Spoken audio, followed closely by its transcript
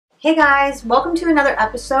Hey guys, welcome to another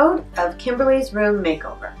episode of Kimmberly's Room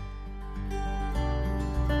Makeover.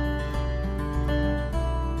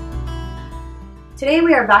 Today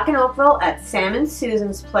we are back in Oakville at Sam and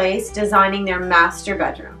Susan's place designing their master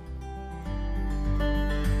bedroom.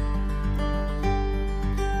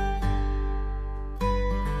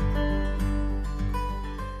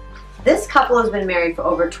 This couple has been married for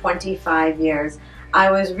over 25 years.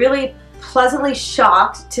 I was really pleasantly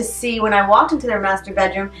shocked to see when I walked into their master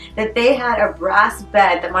bedroom that they had a brass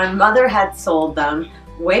bed that my mother had sold them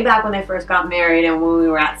way back when they first got married and when we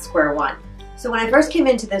were at square one. So when I first came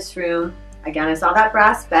into this room, again I saw that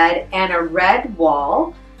brass bed and a red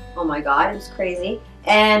wall. Oh my god, it was crazy.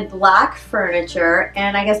 And black furniture,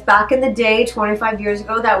 and I guess back in the day, 25 years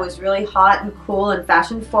ago, that was really hot and cool and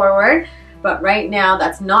fashion forward. But right now,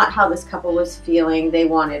 that's not how this couple was feeling. They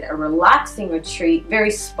wanted a relaxing retreat, very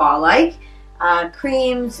spa-like,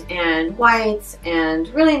 creams and whites and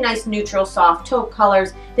really nice neutral soft taupe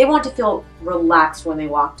colors. They want to feel relaxed when they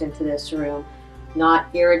walked into this room, not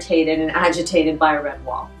irritated and agitated by a red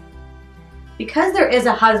wall. Because there is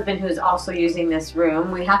a husband who's also using this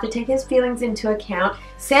room, we have to take his feelings into account.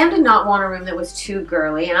 Sam did not want a room that was too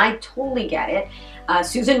girly, and I totally get it.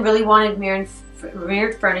 Susan really wanted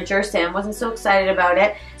mirrored furniture. Sam wasn't so excited about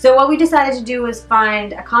it. So what we decided to do was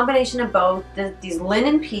find a combination of both. These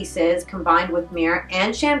linen pieces combined with mirror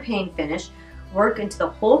and champagne finish work into the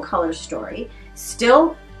whole color story.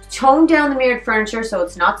 Still tone down the mirrored furniture so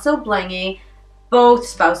it's not so blingy. Both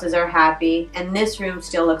spouses are happy, and this room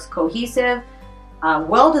still looks cohesive,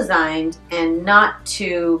 well designed, and not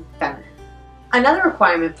too feminine. Another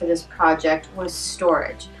requirement for this project was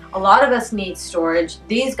storage. A lot of us need storage.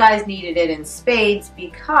 These guys needed it in spades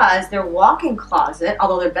because their walk-in closet,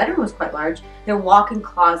 although their bedroom was quite large, their walk-in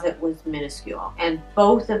closet was minuscule. And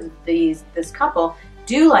both of this couple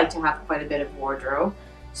do like to have quite a bit of wardrobe.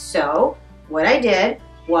 So what I did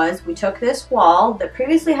was we took this wall that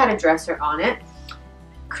previously had a dresser on it,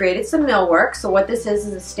 created some millwork. So what this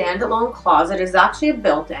is a standalone closet. It's actually a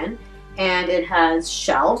built-in, and it has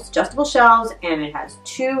shelves, adjustable shelves, and it has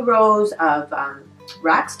 2 rows of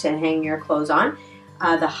racks to hang your clothes on.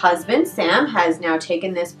 The husband, Sam, has now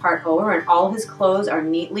taken this part over, and all his clothes are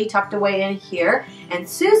neatly tucked away in here. And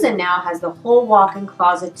Susan now has the whole walk-in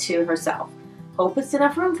closet to herself. Hope it's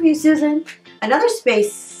enough room for you, Susan. Another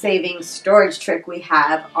space-saving storage trick we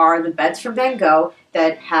have are the beds from Van Gogh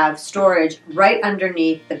that have storage right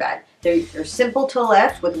underneath the bed. They're simple to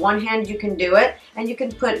lift. With one hand you can do it, and you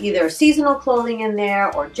can put either seasonal clothing in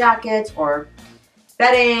there, or jackets, or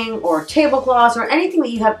bedding, or tablecloths, or anything that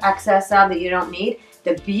you have excess of that you don't need.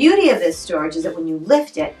 The beauty of this storage is that when you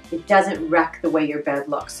lift it, it doesn't wreck the way your bed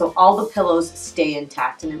looks. So all the pillows stay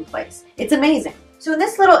intact and in place. It's amazing. So in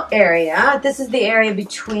this little area, this is the area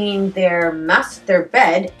between their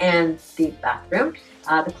bed and the bathroom.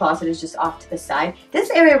 The closet is just off to the side. This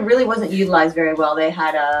area really wasn't utilized very well. They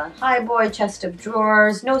had a highboy chest of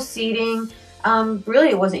drawers, no seating. Really,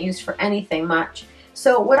 it wasn't used for anything much.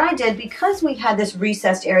 So what I did, because we had this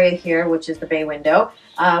recessed area here, which is the bay window,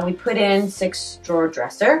 we put in 6-drawer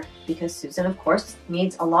dresser because Susan, of course,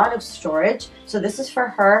 needs a lot of storage. So this is for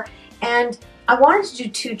her. And I wanted to do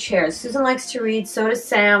 2 chairs. Susan likes to read, so does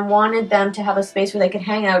Sam. Wanted them to have a space where they could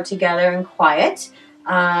hang out together in quiet.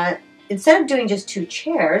 Instead of doing just 2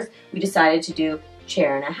 chairs, we decided to do 1.5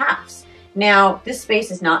 chairs. Now, this space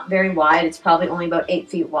is not very wide. It's probably only about 8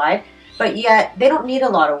 feet wide. But yet, they don't need a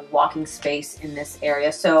lot of walking space in this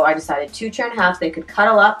area. So I decided 2.5 chairs. They could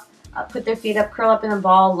cuddle up, put their feet up, curl up in a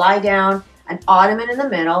ball, lie down, an ottoman in the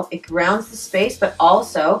middle. It rounds the space, but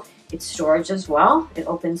also it's storage as well. It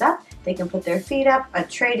opens up. They can put their feet up, a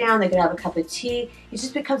tray down. They could have a cup of tea. It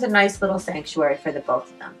just becomes a nice little sanctuary for the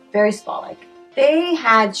both of them. Very spa-like. They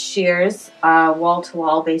had shears wall to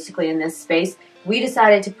wall basically in this space. We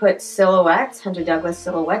decided to put silhouettes, Hunter Douglas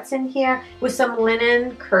silhouettes in here with some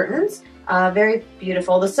linen curtains. Very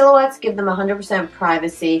beautiful. The silhouettes give them 100%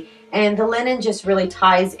 privacy, and the linen just really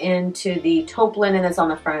ties into the taupe linen that's on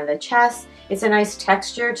the front of the chest. It's a nice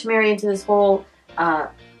texture to marry into this whole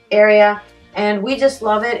area, and we just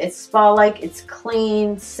love it. It's spa-like, it's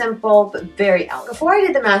clean, simple, but very elegant. Before I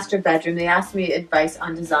did the master bedroom, they asked me advice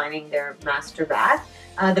on designing their master bath.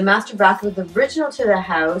 The master bath was original to the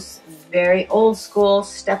house, very old school,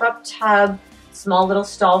 step-up tub, small little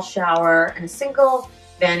stall shower, and a single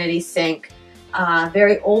vanity sink.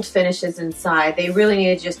 Very old finishes inside. They really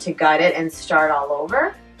needed just to gut it and start all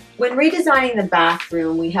over. When redesigning the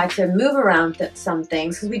bathroom, we had to move around some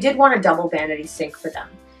things because we did want a double vanity sink for them.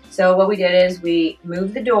 So what we did is we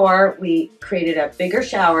moved the door, we created a bigger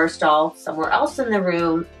shower stall somewhere else in the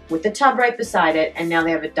room with the tub right beside it, and now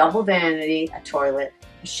they have a double vanity, a toilet,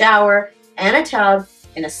 a shower, and a tub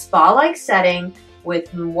in a spa-like setting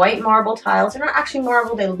with white marble tiles. They're not actually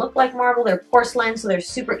marble, they look like marble, they're porcelain, so they're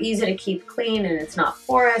super easy to keep clean, and it's not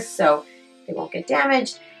porous, so they won't get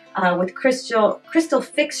damaged. With crystal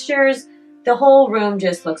fixtures, the whole room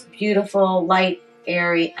just looks beautiful, light,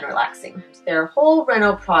 airy, and relaxing. Their whole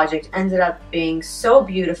reno project ended up being so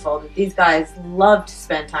beautiful that these guys love to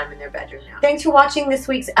spend time in their bedroom now. Thanks for watching this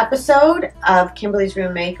week's episode of Kimmberly's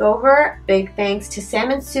Room Makeover. Big thanks to Sam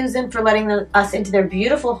and Susan for letting us into their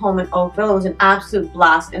beautiful home in Oakville. It was an absolute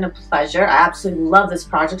blast and a pleasure. I absolutely love this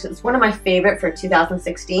project. It's one of my favorite for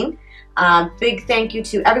 2016. Big thank you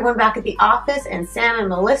to everyone back at the office, and Sam and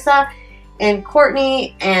Melissa and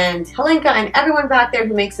Courtney and Helenka and everyone back there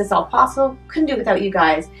who makes this all possible. Couldn't do it without you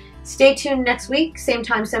guys. Stay tuned next week, same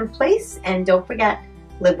time, same place, and don't forget,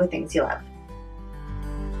 live with things you love.